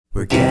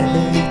We're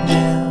gathered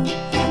now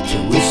to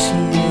wish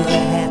you a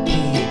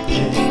happy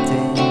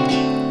birthday.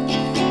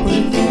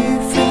 We're here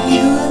for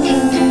you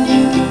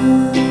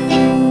alone.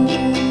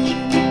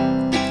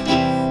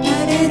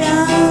 Not at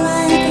all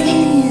like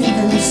any of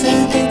those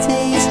other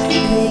days.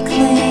 They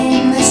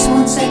claim this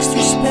one's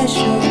extra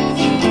special.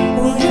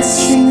 We're the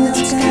thing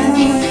that's gone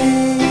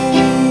away.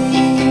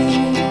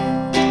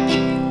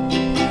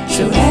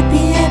 So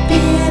happy,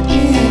 happy,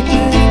 happy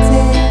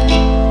birthday.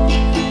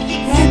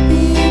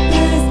 Happy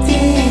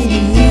birthday to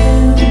you.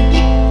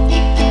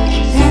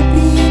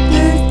 Happy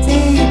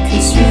birthday,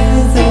 'cause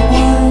you're the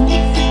one.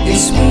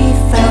 Yes, we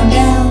found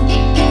out.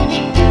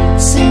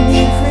 Sing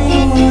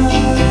everyone.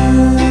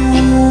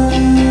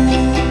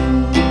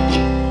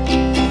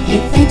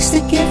 It thinks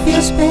the gift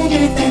feels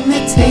better than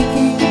the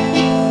taking.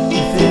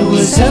 If it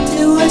was up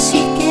to us,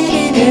 you'd get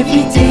it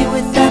every day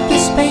without the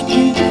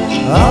spanking.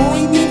 All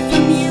we need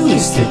from you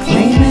is to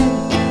claim it.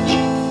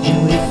 And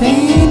with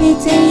any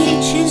day you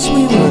choose,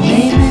 we will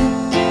name it.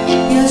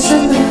 Yours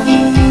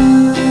alone.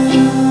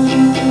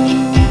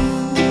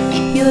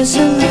 Yours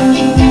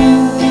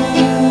alone.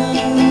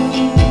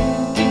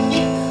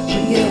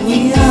 But yeah, we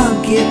all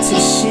get to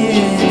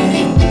share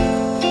it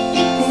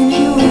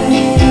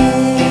anyway.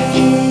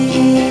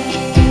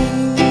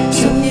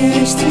 So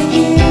here's to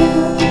you.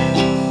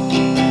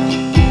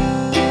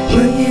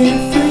 We're here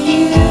for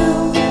you.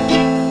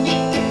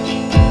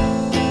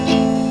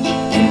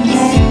 And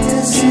that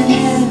doesn't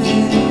ever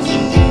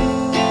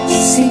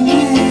seem to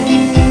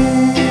end.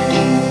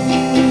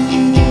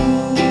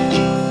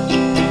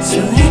 So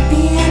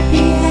happy,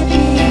 happy,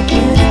 happy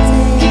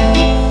birthday.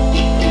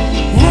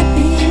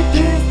 Happy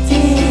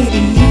birthday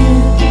to you.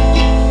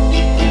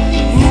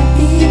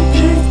 Happy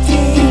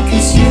birthday,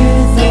 'cause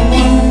you're the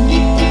one.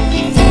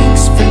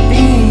 Thanks for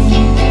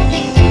being.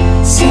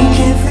 Sing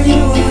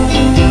everyone.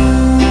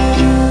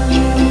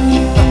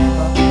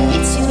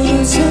 It's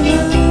yours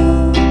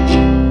alone.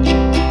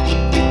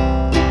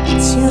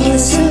 It's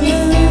yours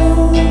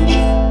alone.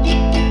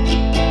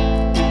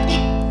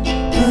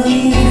 Oh,